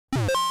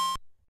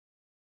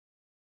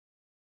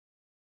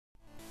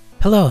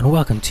Hello and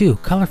welcome to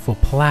Colorful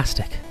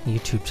Plastic, a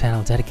YouTube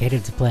channel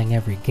dedicated to playing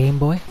every Game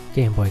Boy,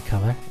 Game Boy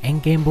Color,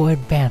 and Game Boy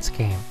Advance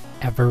game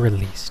ever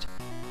released.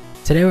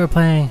 Today we're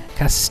playing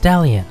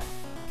Castelian,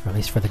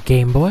 released for the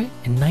Game Boy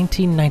in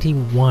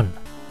 1991.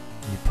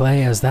 You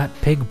play as that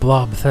pig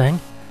blob thing,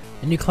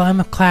 and you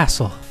climb a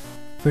castle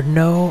for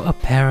no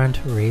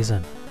apparent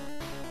reason.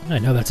 I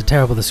know that's a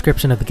terrible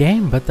description of the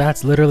game, but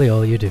that's literally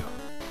all you do.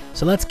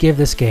 So let's give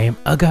this game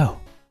a go.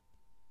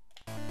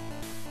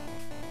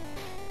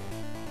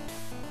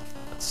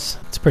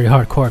 It's pretty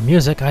hardcore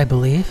music, I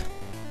believe.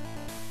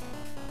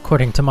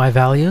 According to my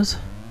values.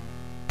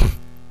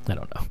 I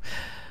don't know.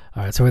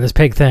 Alright, so we're this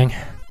pig thing.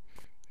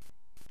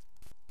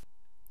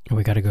 And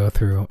we gotta go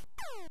through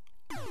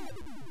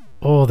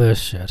all this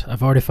shit.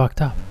 I've already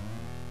fucked up.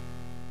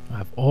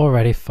 I've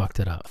already fucked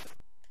it up.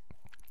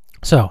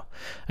 So, I'm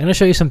gonna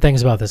show you some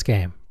things about this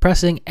game.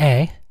 Pressing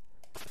A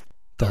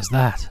does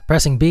that.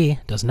 Pressing B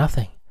does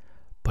nothing.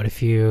 But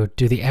if you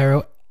do the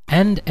arrow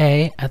and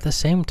A at the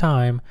same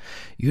time,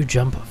 you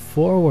jump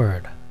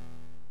forward.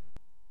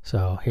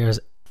 So here's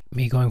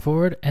me going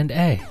forward and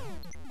A.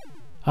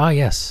 Ah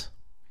yes.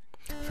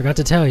 Forgot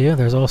to tell you,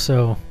 there's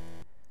also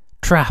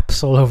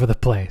traps all over the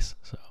place.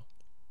 So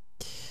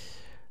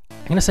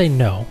I'm gonna say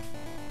no,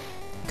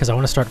 because I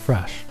want to start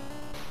fresh.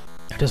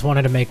 I just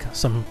wanted to make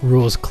some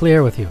rules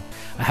clear with you.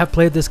 I have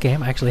played this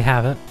game, I actually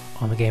have it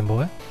on the Game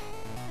Boy.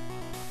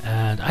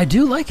 And I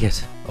do like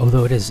it,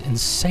 although it is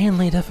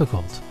insanely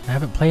difficult. I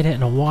haven't played it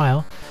in a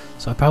while,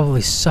 so I probably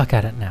suck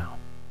at it now.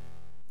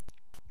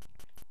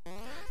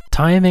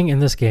 Timing in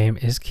this game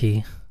is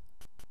key.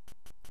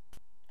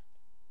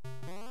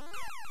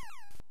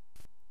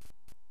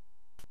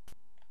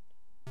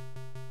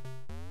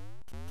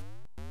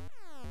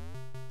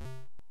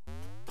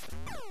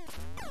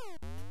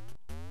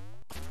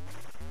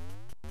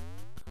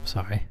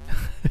 Sorry.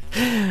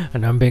 I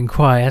know I'm being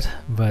quiet,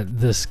 but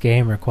this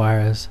game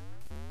requires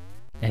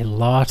a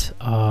lot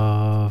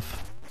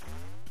of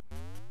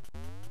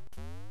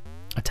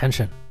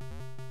attention.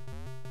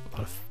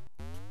 A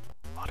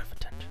lot of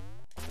attention.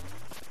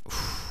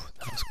 Oof,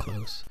 that was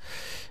close.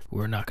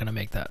 We're not gonna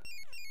make that.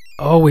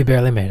 Oh, we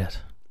barely made it.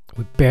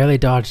 We barely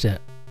dodged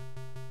it.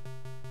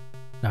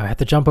 Now I have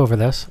to jump over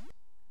this,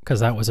 because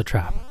that was a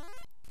trap.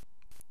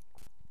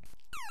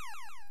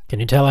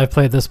 Can you tell I've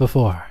played this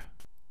before?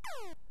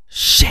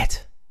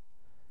 Shit!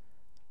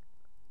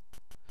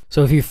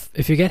 So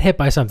if you get hit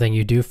by something,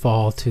 you do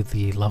fall to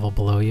the level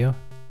below you.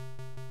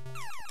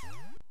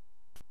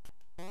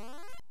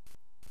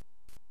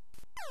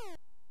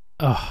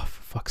 Oh,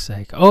 for fuck's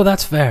sake. Oh,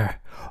 that's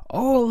fair.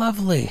 Oh,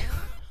 lovely.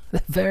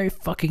 The very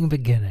fucking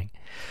beginning.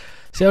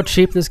 See how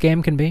cheap this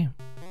game can be?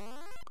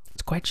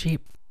 It's quite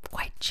cheap.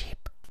 Quite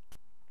cheap.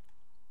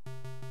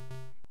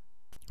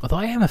 Although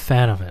I am a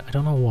fan of it. I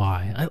don't know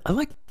why. I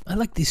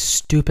like these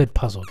stupid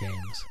puzzle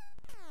games.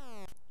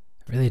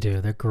 I really do.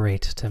 They're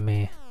great to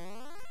me.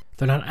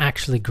 They're not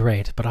actually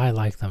great, but I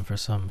like them for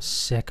some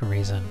sick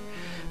reason.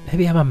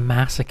 Maybe I'm a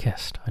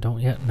masochist. I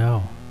don't yet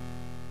know.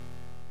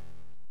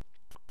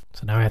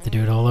 So now I have to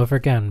do it all over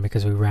again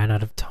because we ran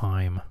out of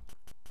time.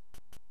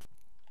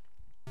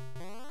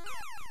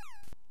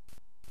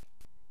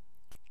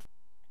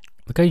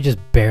 Look how you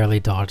just barely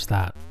dodged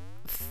that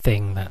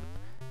thing, that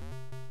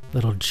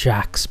little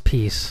Jack's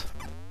piece.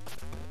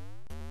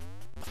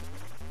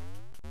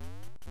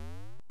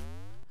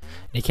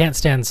 You can't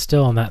stand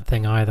still on that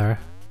thing either.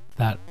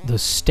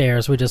 Those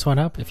stairs we just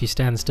went up, if you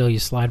stand still, you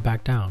slide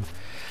back down.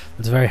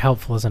 It's very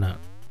helpful, isn't it?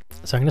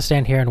 So I'm going to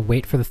stand here and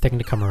wait for the thing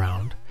to come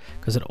around,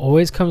 because it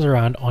always comes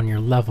around on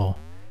your level.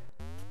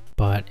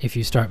 But if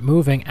you start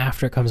moving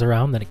after it comes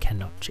around, then it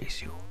cannot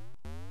chase you.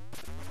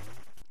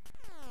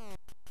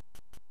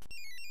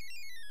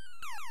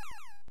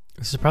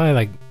 This is probably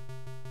like...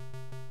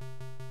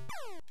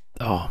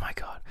 Oh my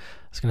god.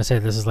 I was going to say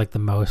this is like the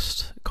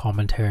most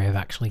commentary I've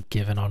actually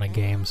given on a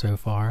game so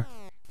far.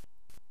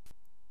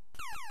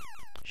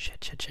 Shit.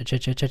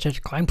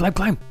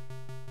 Climb.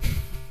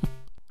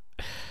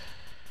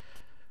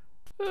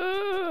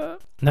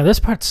 Now this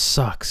part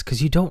sucks,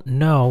 because you don't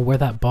know where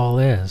that ball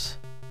is.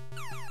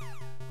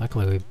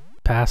 Luckily we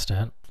passed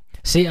it.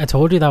 See, I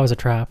told you that was a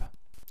trap.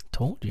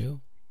 Told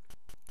you.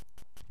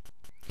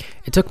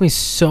 It took me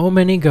so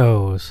many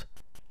goes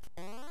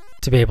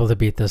to be able to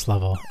beat this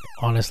level.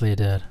 Honestly, it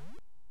did.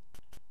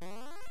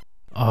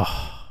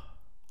 Oh.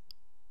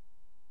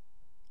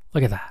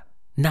 Look at that.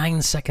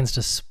 9 seconds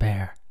to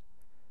spare.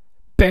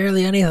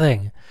 Barely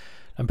anything.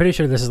 I'm pretty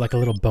sure this is like a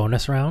little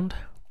bonus round.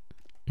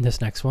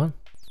 This next one.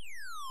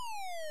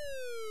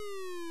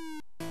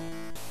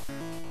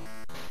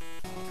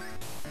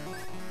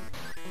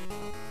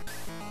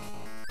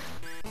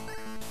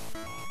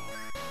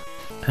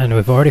 And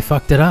we've already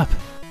fucked it up.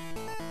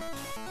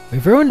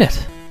 We've ruined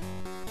it.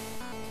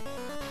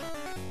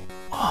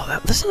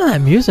 Oh, listen to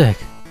that music.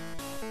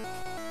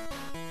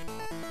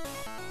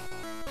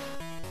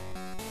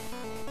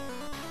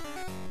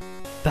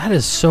 That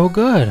is so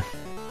good.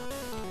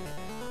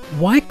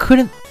 Why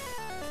couldn't...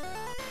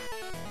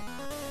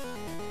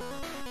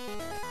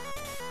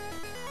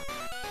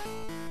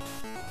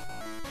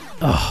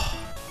 Oh.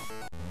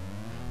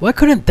 Why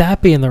couldn't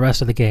that be in the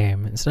rest of the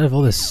game instead of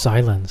all this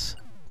silence?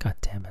 God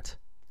damn it.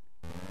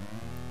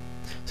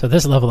 So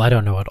this level I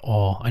don't know at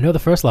all. I know the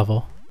first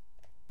level.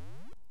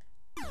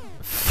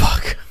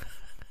 Fuck.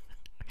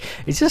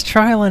 It's just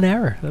trial and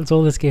error. That's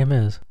all this game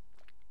is.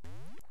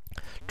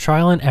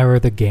 Trial and error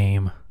the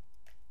game.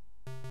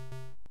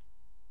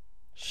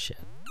 Shit.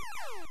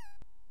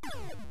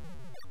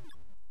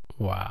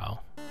 Wow.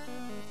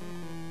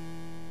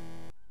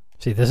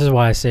 See, this is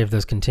why I saved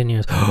those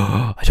continues.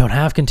 I don't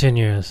have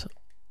continues.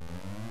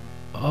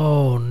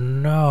 Oh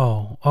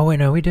no. Oh wait,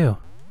 no, we do.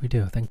 We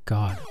do, thank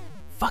God.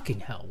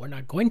 Fucking hell, we're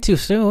not going too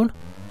soon.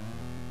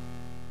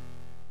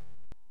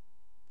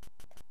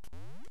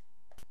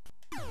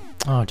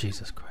 Oh,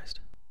 Jesus Christ.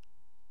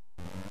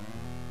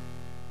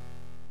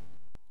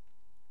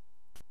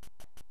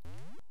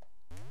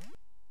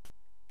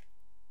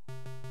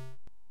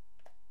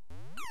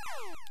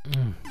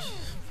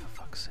 For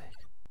fuck's sake.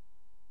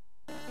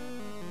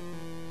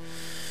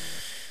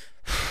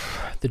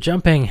 The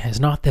jumping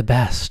is not the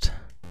best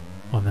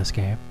on this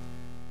game.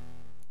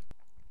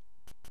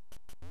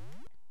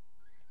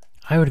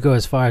 I would go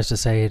as far as to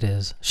say it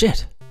is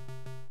shit.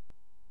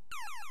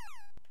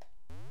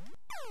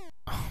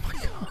 Oh my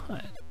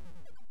God.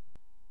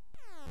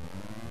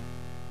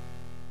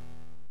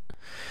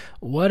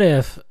 What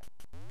if,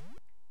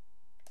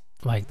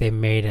 like, they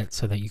made it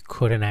so that you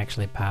couldn't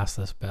actually pass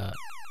this bit?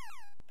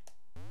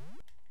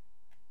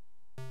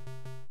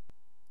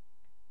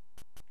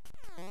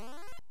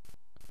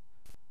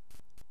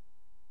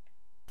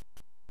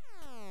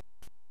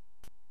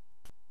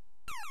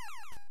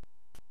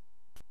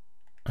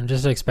 I'm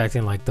just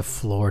expecting like the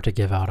floor to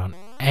give out on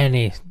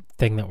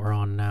anything that we're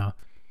on now.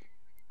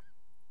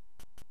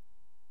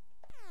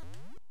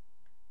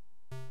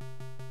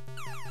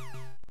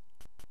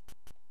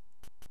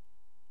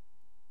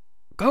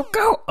 Go,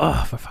 go!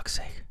 Oh, for fuck's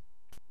sake.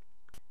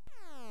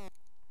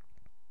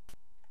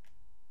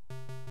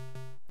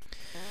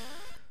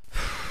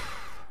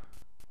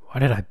 Why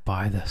did I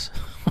buy this?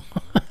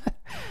 I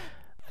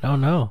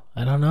don't know.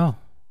 I don't know.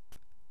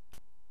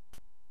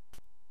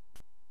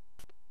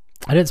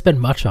 I didn't spend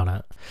much on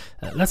it.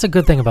 That's a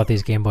good thing about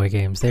these Game Boy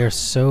games. They are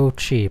so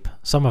cheap.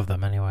 Some of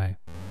them, anyway.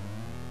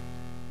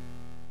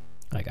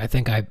 Like, I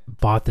think I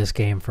bought this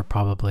game for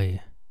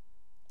probably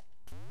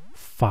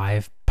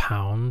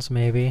 £5,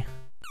 maybe.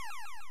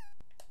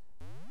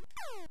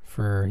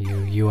 For you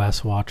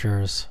US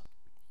watchers.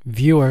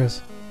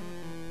 Viewers,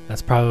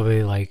 that's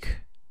probably like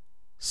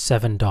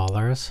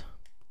 $7.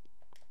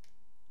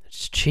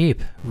 It's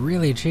cheap.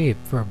 Really cheap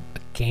for a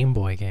Game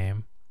Boy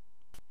game.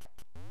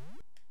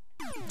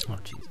 Oh,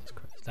 Jesus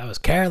Christ. That was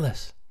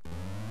careless.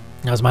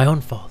 That was my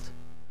own fault.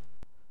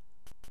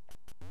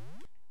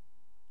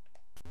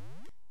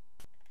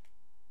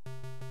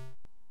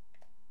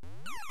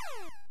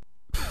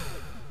 You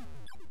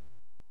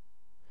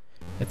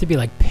have to be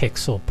like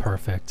pixel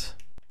perfect.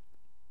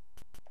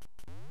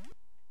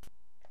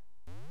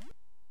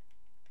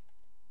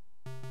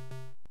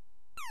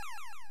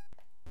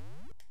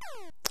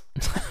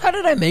 How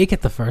did I make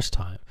it the first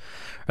time?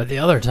 Or the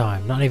other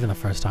time? Not even the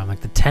first time,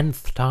 like the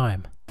 10th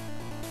time.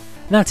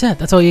 And that's it.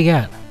 That's all you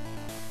get.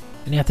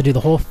 And you have to do the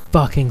whole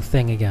fucking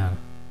thing again.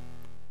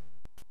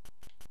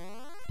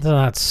 Doesn't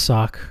that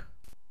suck?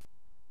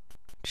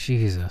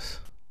 Jesus.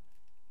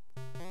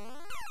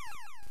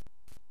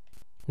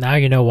 Now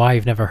you know why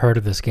you've never heard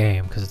of this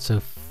game, because it's so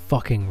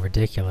fucking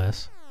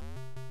ridiculous.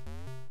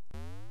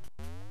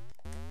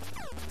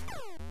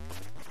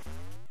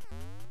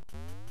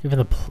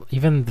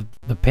 Even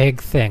the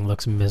pig thing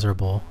looks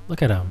miserable.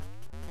 Look at him.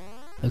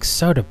 Looks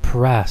so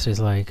depressed. He's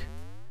like,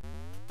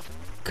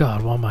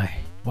 God, why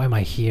am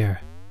I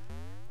here?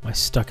 Am I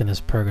stuck in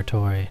this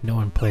purgatory? No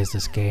one plays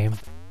this game.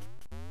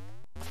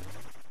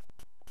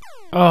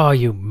 Oh,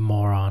 you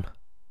moron.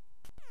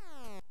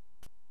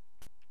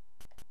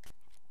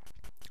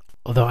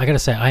 Although I gotta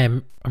say,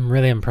 I'm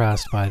really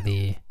impressed by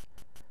the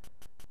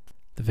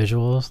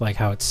visuals, like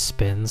how it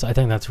spins. I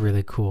think that's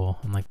really cool,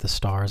 and like the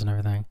stars and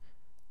everything.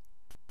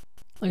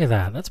 Look at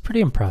that. That's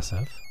pretty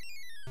impressive.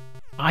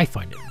 I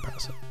find it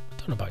impressive. I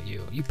don't know about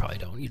you. You probably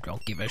don't. You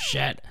don't give a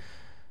shit.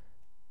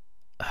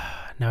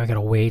 Now I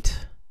gotta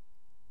wait.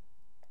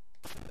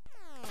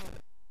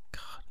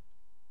 God.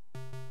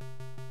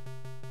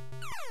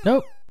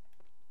 Nope.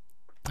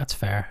 That's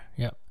fair.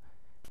 Yep.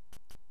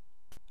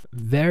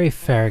 Very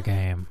fair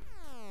game.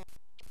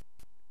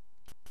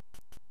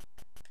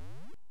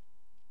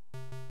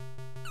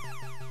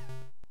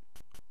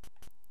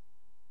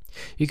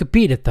 You could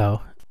beat it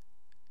though.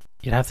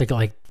 You'd have to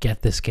like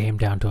get this game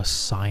down to a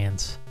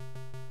science.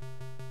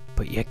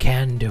 But you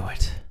can do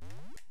it.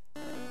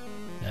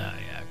 Yeah,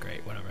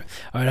 great, whatever.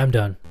 Alright, I'm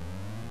done.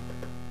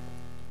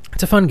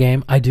 It's a fun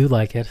game. I do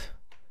like it.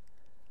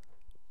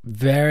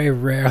 Very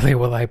rarely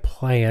will I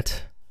play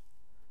it.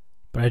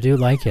 But I do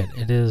like it.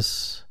 It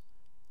is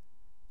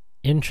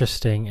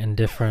interesting and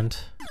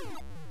different.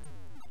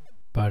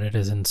 But it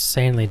is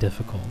insanely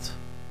difficult.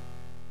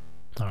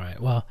 Alright,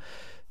 well,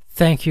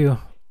 thank you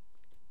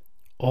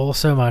all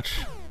so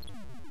much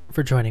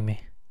for joining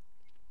me.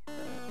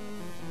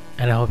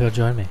 And I hope you'll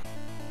join me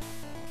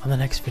on the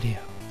next video,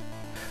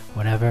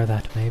 whenever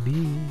that may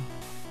be.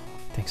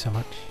 Thanks so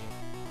much.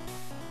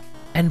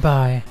 And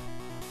bye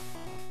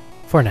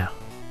for now.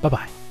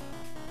 Bye-bye.